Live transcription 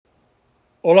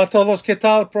Hola a todos, ¿qué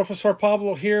tal? Professor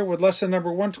Pablo here with lesson number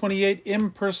 128,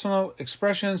 impersonal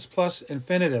expressions plus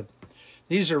infinitive.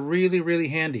 These are really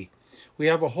handy. We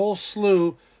have a whole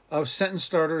slew of sentence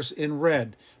starters in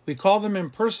red. We call them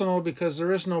impersonal because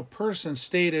there is no person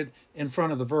stated in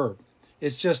front of the verb.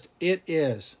 It's just it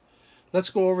is. Let's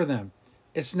go over them.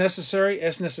 It's necessary,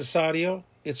 es necesario.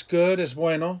 It's good, es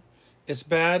bueno. It's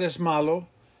bad, es malo.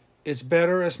 It's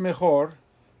better, es mejor.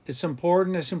 It's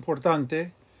important, es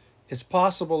importante. It's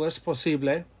possible, es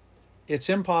posible. It's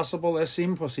impossible, es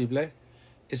imposible.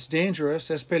 It's dangerous,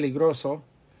 es peligroso.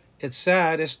 It's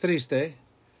sad, es triste.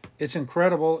 It's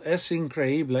incredible, es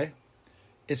increíble.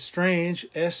 It's strange,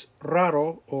 es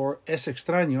raro or es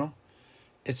extraño.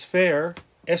 It's fair,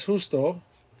 es justo.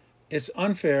 It's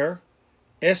unfair,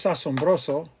 es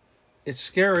asombroso. It's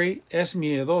scary, es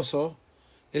miedoso.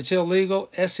 It's illegal,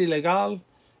 es ilegal.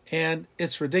 And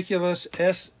it's ridiculous,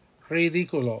 es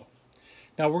ridículo.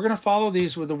 Now, we're going to follow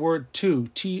these with the word to,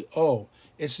 T-O.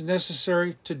 It's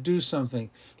necessary to do something.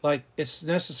 Like, it's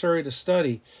necessary to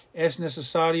study. Es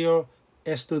necesario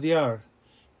estudiar.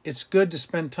 It's good to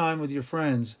spend time with your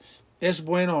friends. Es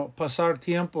bueno pasar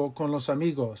tiempo con los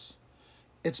amigos.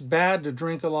 It's bad to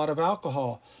drink a lot of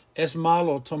alcohol. Es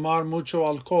malo tomar mucho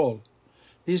alcohol.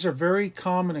 These are very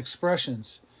common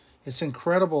expressions. It's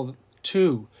incredible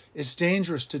to. It's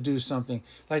dangerous to do something.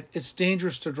 Like, it's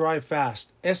dangerous to drive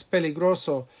fast. Es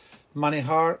peligroso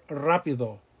manejar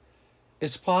rápido.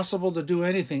 It's possible to do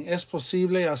anything. Es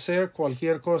posible hacer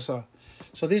cualquier cosa.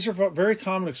 So these are very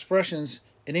common expressions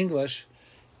in English.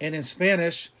 And in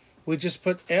Spanish, we just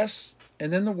put es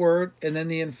and then the word and then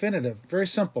the infinitive. Very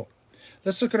simple.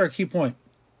 Let's look at our key point.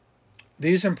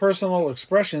 These impersonal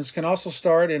expressions can also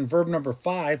start in verb number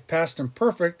 5, past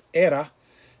imperfect, era,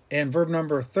 and verb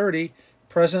number 30,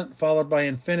 present followed by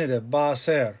infinitive, va a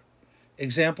ser.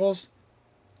 Examples: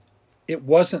 it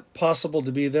wasn't possible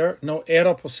to be there. No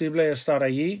era posible estar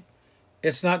allí.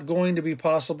 It's not going to be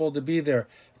possible to be there.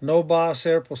 No va a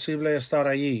ser posible estar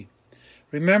allí.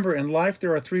 Remember, in life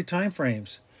there are 3 time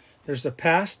frames. There's the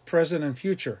past, present, and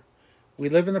future. We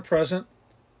live in the present,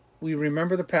 we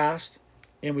remember the past,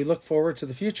 and we look forward to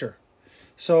the future.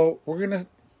 So we're going to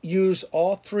use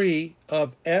all 3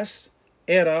 of es,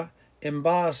 era, and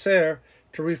va a ser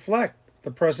to reflect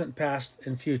the present, past,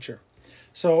 and future.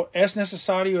 So, es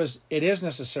necesario is it is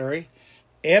necessary.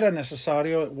 Era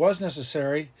necesario, it was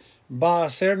necessary. Va a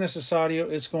ser necesario,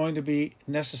 it's going to be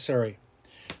necessary.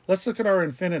 Let's look at our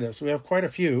infinitives. We have quite a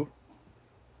few.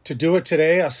 To do it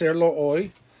today, hacerlo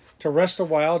hoy. To rest a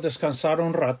while, descansar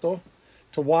un rato.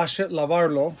 To wash it,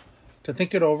 lavarlo. To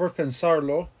think it over,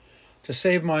 pensarlo. To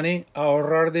save money,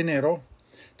 ahorrar dinero.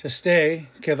 To stay,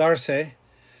 quedarse.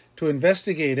 To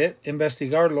investigate it,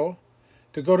 investigarlo.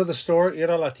 To go to the store,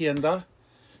 ir a la tienda.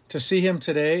 To see him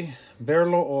today,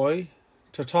 verlo hoy.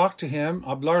 To talk to him,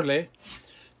 hablarle.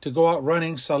 To go out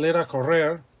running, salir a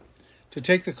correr. To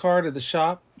take the car to the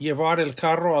shop, llevar el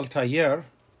carro al taller.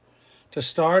 To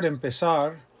start,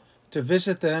 empezar. To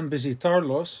visit them,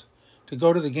 visitarlos. To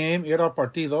go to the game, ir al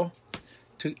partido.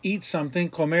 To eat something,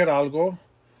 comer algo.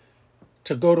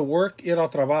 To go to work, ir al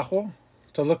trabajo.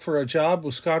 To look for a job,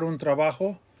 buscar un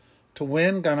trabajo. To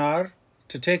win, ganar.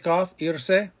 To take off,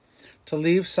 irse. To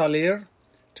leave, salir.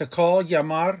 To call,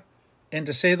 llamar. And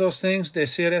to say those things,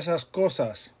 decir esas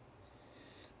cosas.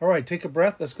 All right, take a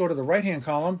breath. Let's go to the right-hand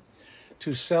column.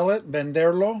 To sell it,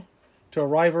 venderlo. To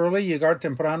arrive early, llegar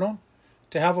temprano.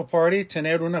 To have a party,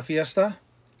 tener una fiesta.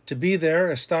 To be there,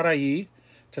 estar allí.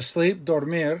 To sleep,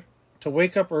 dormir. To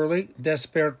wake up early,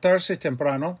 despertarse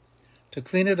temprano. To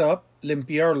clean it up,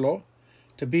 limpiarlo.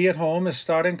 To be at home,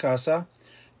 estar en casa.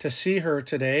 To see her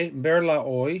today, verla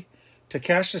hoy. To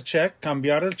cash a check,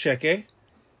 cambiar el cheque.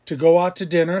 To go out to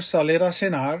dinner, salir a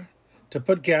cenar. To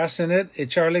put gas in it,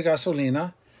 echarle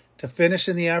gasolina. To finish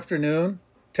in the afternoon,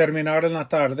 terminar en la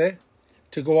tarde.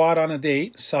 To go out on a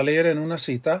date, salir en una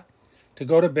cita. To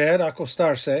go to bed,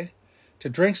 acostarse. To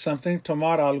drink something,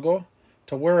 tomar algo.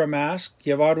 To wear a mask,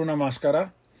 llevar una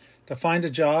máscara. To find a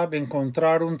job,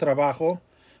 encontrar un trabajo.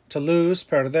 To lose,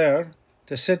 perder.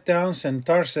 To sit down,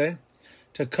 sentarse.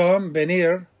 To come,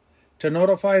 venir. To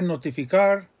notify,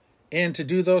 notificar. And to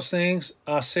do those things,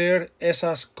 hacer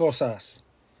esas cosas.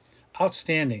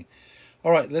 Outstanding.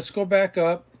 All right, let's go back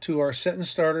up to our sentence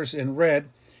starters in red,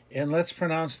 and let's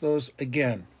pronounce those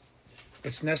again.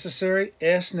 It's necessary,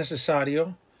 es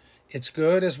necesario. It's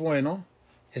good, es bueno.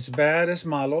 It's bad, es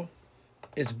malo.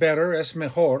 It's better, es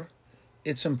mejor.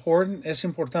 It's important, es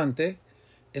importante.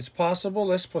 It's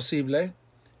possible, es posible.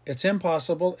 It's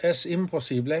impossible, es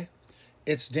imposible.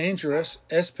 It's dangerous,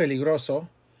 es peligroso.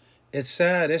 It's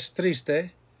sad, es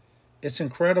triste. It's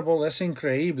incredible, es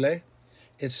increíble.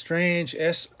 It's strange,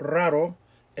 es raro,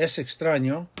 es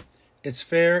extraño. It's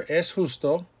fair, es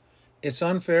justo. It's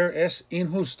unfair, es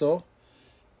injusto.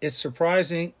 It's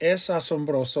surprising, es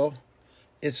asombroso.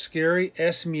 It's scary,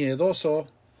 es miedoso.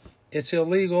 It's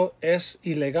illegal, es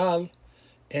ilegal.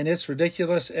 And it's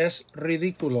ridiculous, es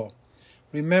ridículo.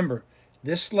 Remember,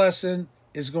 this lesson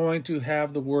is going to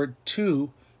have the word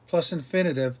to plus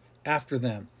infinitive after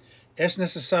them. Es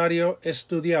necesario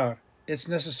estudiar. It's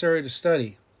necessary to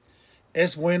study.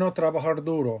 Es bueno trabajar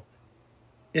duro.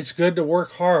 It's good to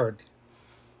work hard.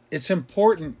 It's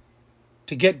important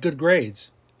to get good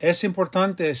grades. Es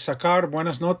importante sacar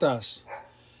buenas notas.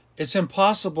 It's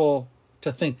impossible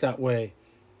to think that way.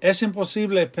 Es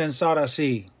imposible pensar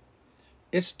así.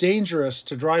 It's dangerous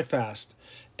to drive fast.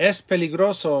 Es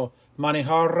peligroso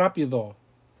manejar rápido.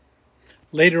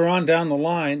 Later on down the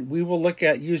line, we will look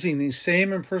at using these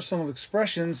same impersonal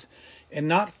expressions and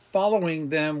not following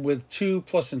them with to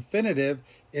plus infinitive.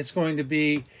 It's going to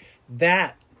be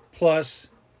that plus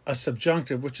a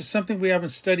subjunctive, which is something we haven't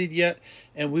studied yet,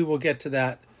 and we will get to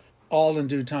that all in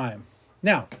due time.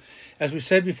 Now, as we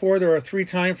said before, there are 3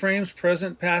 time frames,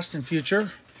 present, past, and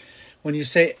future. When you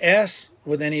say es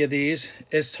with any of these,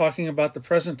 it's talking about the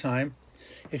present time.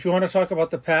 If you want to talk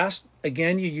about the past,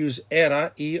 again, you use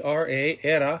era, E-R-A,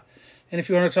 era. And if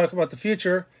you want to talk about the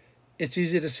future, it's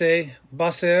easy to say va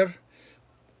a ser.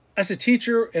 As a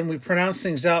teacher, and we pronounce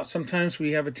things out, sometimes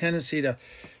we have a tendency to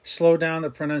slow down the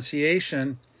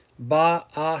pronunciation, va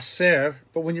a ser.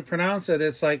 But when you pronounce it,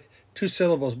 it's like 2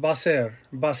 syllables, va a ser,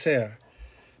 va a ser.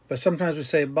 But sometimes we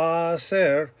say va a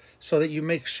ser so that you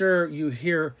make sure you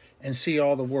hear and see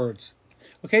all the words.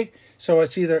 Okay, so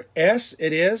it's either es,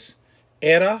 it is,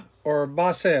 era, or va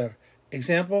a ser.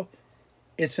 Example,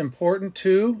 it's important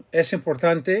to, es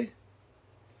importante.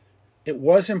 It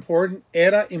was important,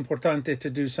 era importante to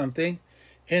do something.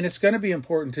 And it's going to be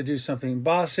important to do something.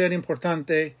 Va a ser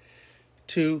importante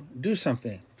to do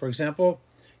something. For example,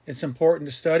 it's important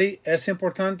to study. Es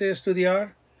importante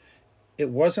estudiar. It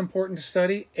was important to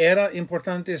study. Era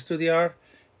importante estudiar.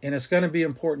 And it's going to be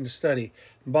important to study.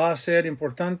 Va a ser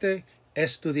importante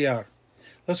estudiar.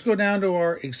 Let's go down to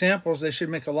our examples. They should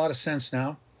make a lot of sense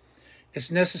now. It's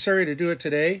necessary to do it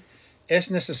today. Es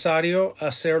necesario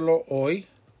hacerlo hoy.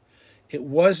 It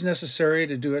was necessary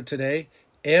to do it today.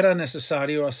 Era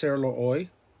necesario hacerlo hoy.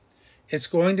 It's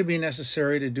going to be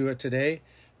necessary to do it today.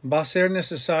 Va a ser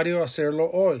necesario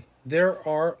hacerlo hoy. There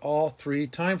are all 3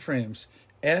 time frames.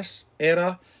 Es,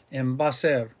 era, and va a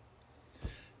ser.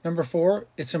 Number 4,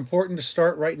 it's important to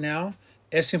start right now.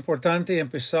 Es importante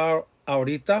empezar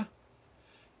ahorita.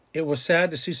 It was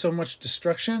sad to see so much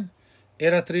destruction.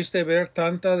 Era triste ver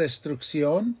tanta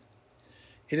destrucción.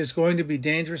 It is going to be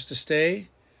dangerous to stay.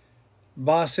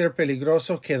 Va a ser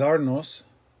peligroso quedarnos.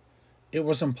 It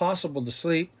was impossible to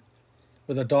sleep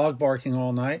with a dog barking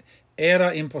all night.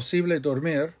 Era imposible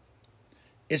dormir.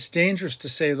 It's dangerous to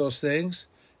say those things.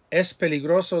 Es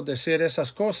peligroso decir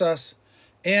esas cosas.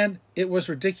 And it was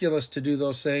ridiculous to do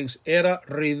those things. Era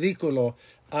ridículo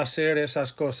hacer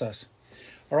esas cosas.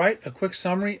 All right, a quick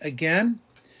summary again.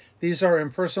 These are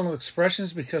impersonal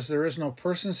expressions because there is no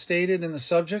person stated in the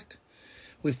subject.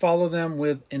 We follow them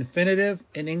with infinitive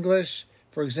in English.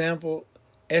 For example,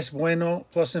 es bueno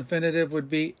plus infinitive would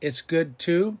be it's good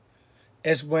to.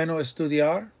 Es bueno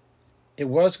estudiar. It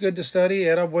was good to study.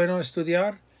 Era bueno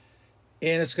estudiar.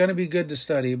 And it's going to be good to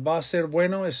study. Va a ser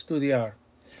bueno estudiar.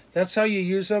 That's how you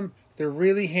use them. They're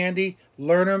really handy.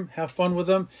 Learn them. Have fun with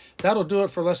them. That'll do it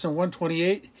for lesson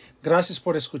 128. Gracias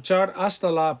por escuchar.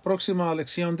 Hasta la próxima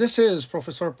lección. This is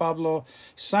Professor Pablo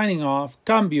signing off.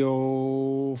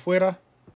 Cambio fuera.